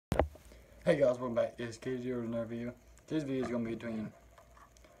Hey guys, welcome back. It's KZ with another video. Today's video is going to be between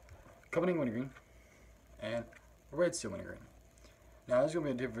Copenhagen wintergreen and red seal wintergreen. Now this is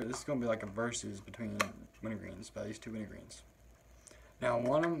going to be like a versus between wintergreens, by these two wintergreens. Now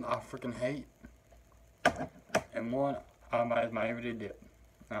one of them I freaking hate, and one is my everyday dip.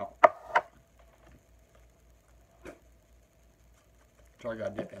 Now, so I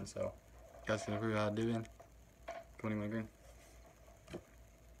got dip in, so you guys can prove how to dip in Copenhagen wintergreen.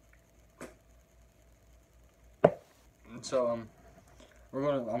 So I'm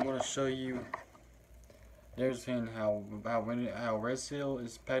gonna show you the difference between how red seal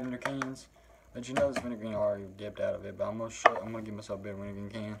is packed in their cans. But you know this wintergreen already dipped out of it. But I'm gonna give myself a better wintergreen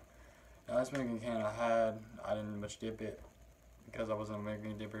can. Now this wintergreen can I didn't much dip it because I wasn't a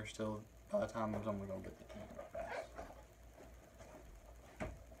wintergreen dipper still by the time I was only gonna get the can real fast.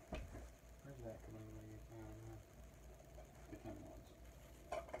 Where's that the can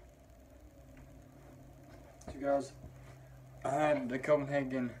ones? So guys, I had the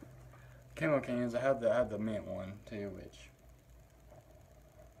Copenhagen camo cans. I had the mint one too, which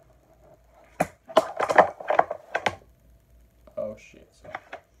oh shit.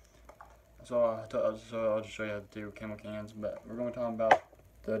 So I'll just show you how to do camo cans. But we're going to talk about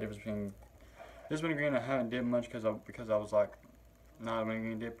the difference between this wintergreen. I haven't dipped much because I was like not a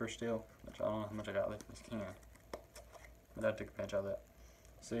wintergreen dipper still. Which I don't know how much I got left in this can. But I took a pinch out of that.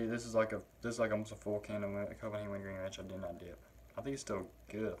 See, this is like almost a full can of Copenhagen wintergreen, which I did not dip. I think it's still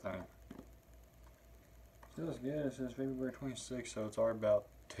good. I think still is good. It says February 26th, so it's already about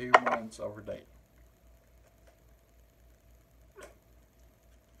 2 months over date.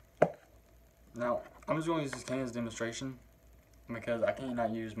 Now I'm just going to use this can as a demonstration because I can't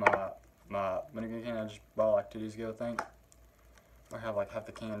not use my wintergreen can I just bought like 2 days ago. I think I have like half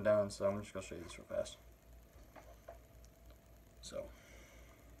the can done, so I'm just gonna show you this real fast. So.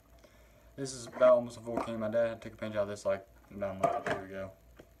 This is about almost a full can. My dad took a pinch out of this like about a month or 2 ago.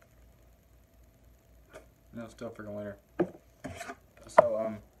 No, still freaking winter.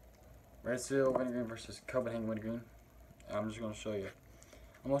 So red seal wintergreen versus Copenhagen wintergreen. I'm just gonna show you.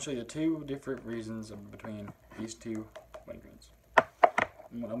 I'm gonna show you 2 different reasons between these 2 wintergreens.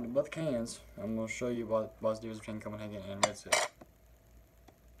 I'm gonna both cans. I'm gonna show you what's the difference between Copenhagen and red seal.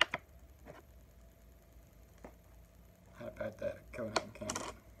 How to pack that Copenhagen can.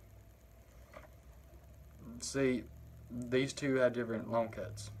 See, these 2 have different long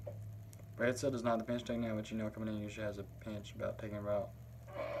cuts. Red seal does not have the pinch taken out, but you know Copenhagen usually has a pinch about taking it out.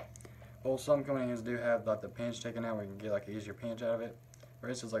 Well, some Copenhagens do have like the pinch taken out where you can get like an easier pinch out of it.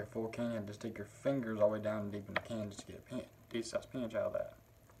 Red seal is like a full can, you have to stick your fingers all the way down deep in the can just to get a decent size pinch out of that.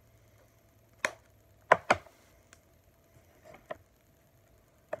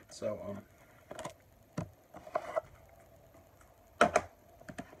 So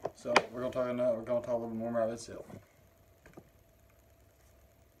we're gonna talk a little bit more about red seal.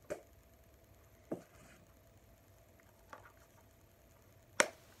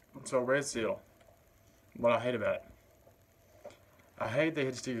 So red seal, what I hate about it. I hate they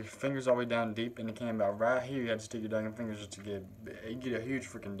had to stick your fingers all the way down deep in the can. About right here, you had to stick your dang fingers just to get a huge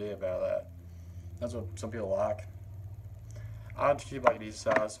freaking dip out of that. That's what some people like. I like to keep like these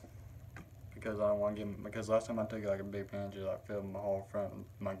size because I don't want to get because last time I took like a big pinch, it like filled my whole front of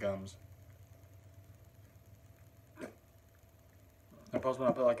my gums. And plus when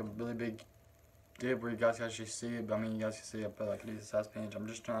I put like a really big dip where you guys can actually see it, but I mean you guys can see I put like a decent size pinch. I'm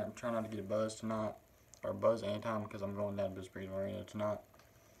just trying not to get a buzz tonight, or a buzz anytime because I'm going down to Bisbee Arena tonight.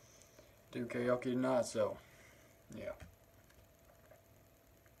 Do karaoke tonight, so yeah.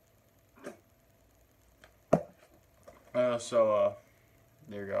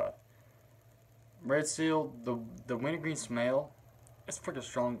 Dear God. Red seal, the wintergreen smell, it's freaking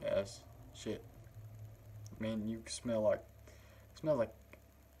strong as shit. I mean, you can smell like,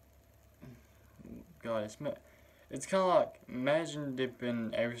 God, it's kind of like, imagine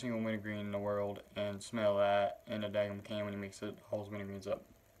dipping every single wintergreen in the world and smell that in a daggum can when you mix it, all those wintergreens up.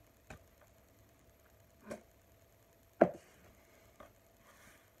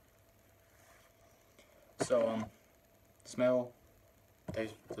 So, smell,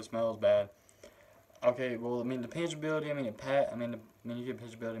 taste, the smell is bad. Okay, well, I mean, the pinchability, you get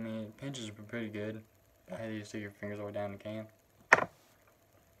pinchability, the pinches are pretty good. I had you to stick your fingers all the way down the can.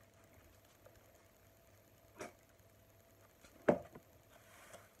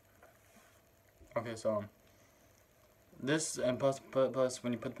 Okay, so, this, and plus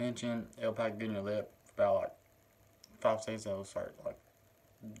when you put the pinch in, it'll pack good in your lip for about like 5 seconds, it'll start like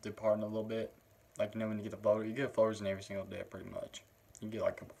departing a little bit. Like, you know, when you get the floater, you get floaters in every single dip pretty much. You get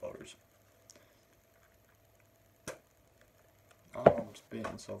like a couple floaters. Oh, I'm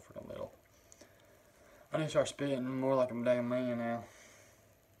spitting so freaking little. I need to start spitting more like a damn man now.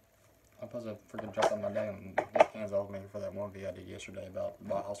 I'm supposed to freaking drop on my damn dip cans off me for that one video I did yesterday about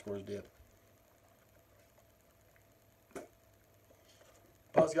how scores dip.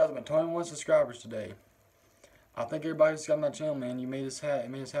 Plus, guys, I'm at 21 subscribers today. I think everybody's got my channel, man. You made this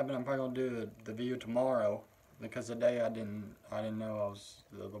happen. I'm probably gonna do the video tomorrow because today I didn't know I was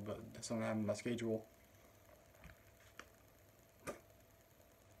a little bit something happened with my schedule.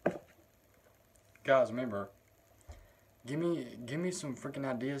 Guys, remember, give me some freaking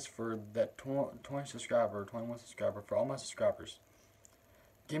ideas for that 21 subscriber for all my subscribers.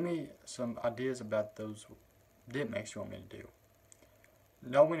 Give me some ideas about those dip mix you want me to do.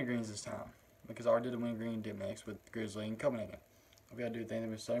 No wintergreens this time, because I already did a wintergreen dip mix with Grizzly and Copenhagen. We gotta do things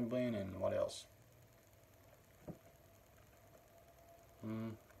with Southern Blend and what else?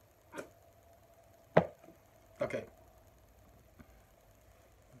 Okay.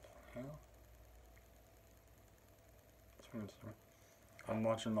 What the hell? I'm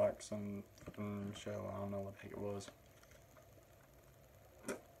watching like some fucking show. I don't know what the heck it was.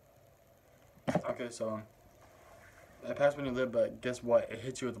 Okay, so it passed when you live, but guess what? It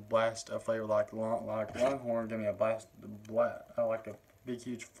hits you with a blast of flavor like Longhorn. Give me a blast, I like a big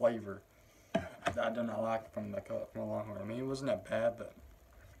huge flavor that I do not like from the Longhorn. I mean, it wasn't that bad, but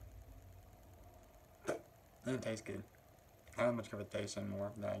it didn't taste good. I don't have much of a taste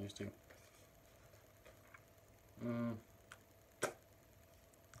anymore than I used to.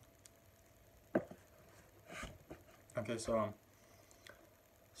 Okay, so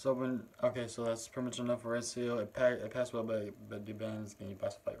so that's pretty much enough for Red Seal. It passed well, but the band is gonna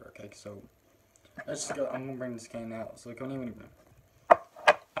blast flavor. Okay, so let's just go. I'm gonna bring this can out. So come in wintergreen.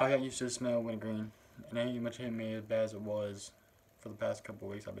 I got used to the smell of wintergreen, and it ain't much hit me as bad as it was for the past couple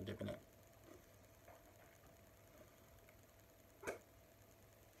of weeks. I've been dipping it.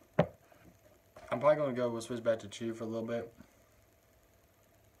 I'm probably gonna go with switch back to chew for a little bit.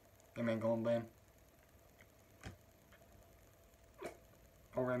 I mean, golden blend.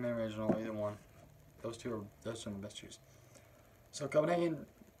 Or Ramen Original, either one. Those two are the best chews. So Copenhagen,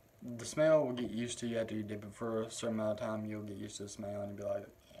 the smell will get used to you after you dip it for a certain amount of time. You'll get used to the smell and you'll be like,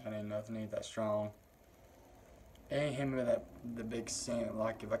 I ain't nothing ain't that strong. It ain't him with the big scent.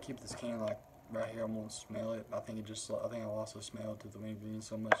 Like if I keep this can like right here, I won't smell it. I think I lost the smell to the wintergreen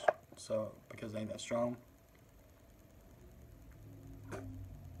so much, so because it ain't that strong.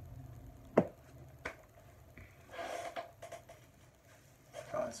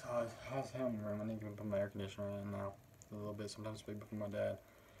 It's hot as hell in the room. I need to put my air conditioner in now. A little bit, sometimes speak before my dad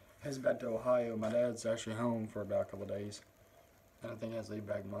heads back to Ohio. My dad's actually home for about a couple of days. And I think he has to leave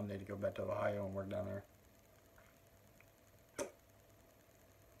back Monday to go back to Ohio and work down there.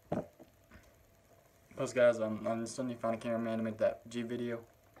 Plus, guys, I'm still need to find a cameraman to make that G video.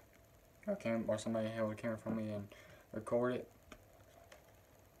 Or somebody held a camera for me and record it.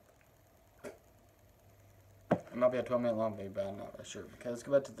 It might be a 12-minute long video, but I'm not really sure. Okay, let's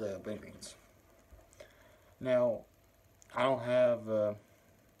go back to the wintergreens. Now, I don't have,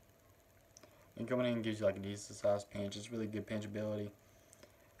 and Copenhagen gives you like a decent sized pinch. It's really good pinchability.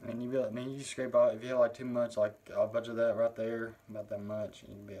 And you scrape out, if you have like too much, like I'll budget that right there, about that much,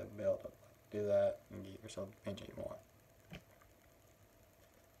 you'll be able to do that and get yourself the pinch that you want.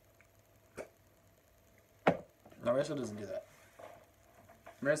 Now, Red Seal doesn't do that.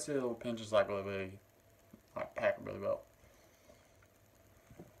 Red Seal pinches like really big. I pack it really well.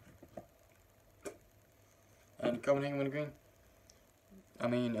 And Copenhagen wintergreen, I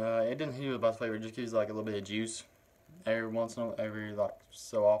mean, it doesn't hit you with a blast flavor. It just gives you like a little bit of juice. Every like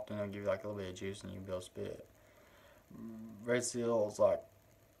so often, it'll give you like a little bit of juice, and you'll be able to spit it. Red Seal is like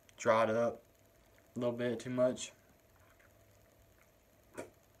dried up a little bit too much.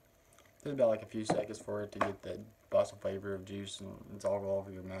 There's about like a few seconds for it to get that blast flavor of juice, and it's all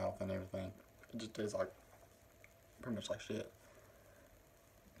over your mouth and everything. It just tastes like pretty much like shit.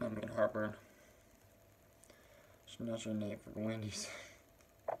 I'm getting heartburn. Should not your name for Wendy's.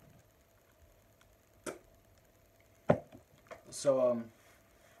 So,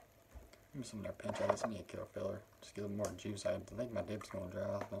 give me some of that pinch. I guess I need a killer filler. Just get a little more juice. I think my dip's going dry.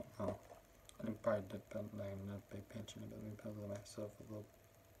 I don't know. I think probably dip a big pinch in it, but maybe put myself a little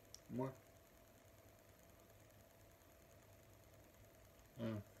more.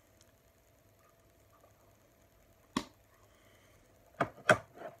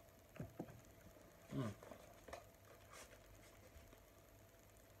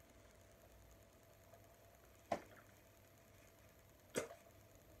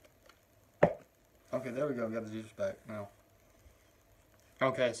 Okay, there we go. We got the juice back now.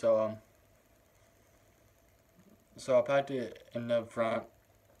 Okay, so I packed it in the front,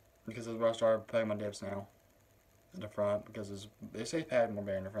 because that's where I started putting my dips now. In the front, because it says pad more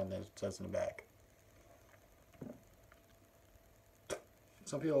better in the front than it says in the back.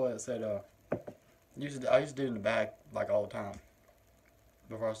 Some people said I used to do it in the back like all the time.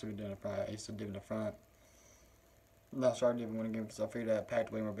 Before I started doing it in the front, I used to do it in the front. And I started doing it again because I figured I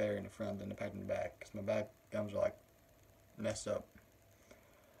packed way more better in the front than I packed in the back, because my back gums are like messed up.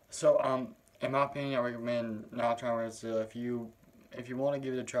 So in my opinion, I recommend not trying red seal. If you want to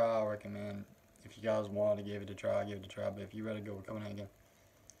give it a try, I recommend. If you guys want to give it a try, give it a try. But if you rather go with Copenhagen,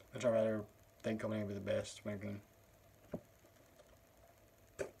 which I rather think Copenhagen would be the best wintergreen.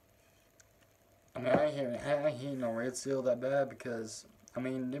 I mean, I ain't heating on red seal that bad because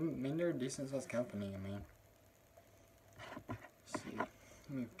they're a decent sized company. I mean, let's see, let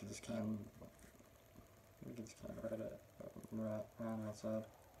me get this camera. Let me get this camera right around outside.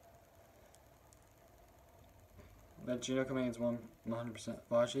 But you know, Copenhagen's 100%.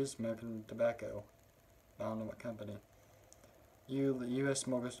 Well, it's just American tobacco. I don't know what company. U.S.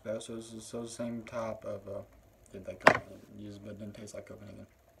 smokers tobacco, so it's the same type of that Copenhagen uses, but it doesn't taste like Copenhagen.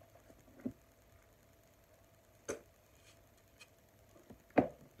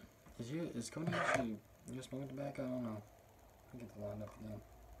 Is Copenhagen actually U.S. smoking tobacco? I don't know. I'll get the line up again.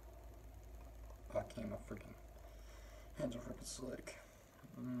 Oh, I can't. My freaking hands are freaking slick.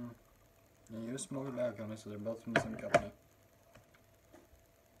 Yeah, U.S. smoking tobacco company, so they're both from the same company.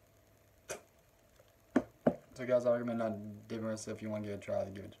 So guys, I recommend not dipping red seal. If you want to give it a try,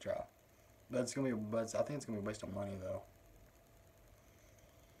 give it a try. But I think it's gonna be a waste of money though.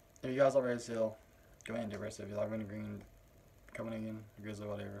 If you guys like red seal, go ahead and dip red seal. If you like wintergreen, Copenhagen, grizzly,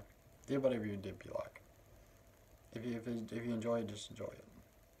 whatever, dip whatever you dip you like. If you enjoy it, just enjoy it.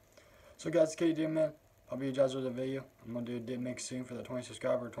 So guys, it's KD, man. Hope you guys enjoyed the video. I'm gonna do a dip mix soon for the 20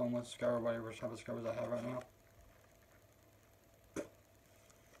 subscriber, 21 subscriber, whatever type of subscribers I have right now.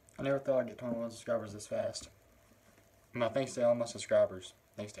 I never thought I'd get 21 subscribers this fast. My thanks to all my subscribers.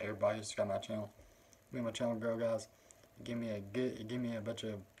 Thanks to everybody who subscribed my channel. Make my channel grow, guys. Give me a bunch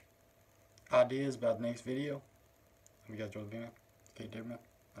of ideas about the next video. Hope you guys enjoyed the video. Okay, dear man.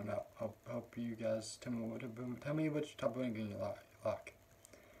 I'm out. Hope you guys tell me what type of wintergreen you like.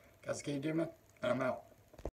 Guys, okay, dear man. And I'm out.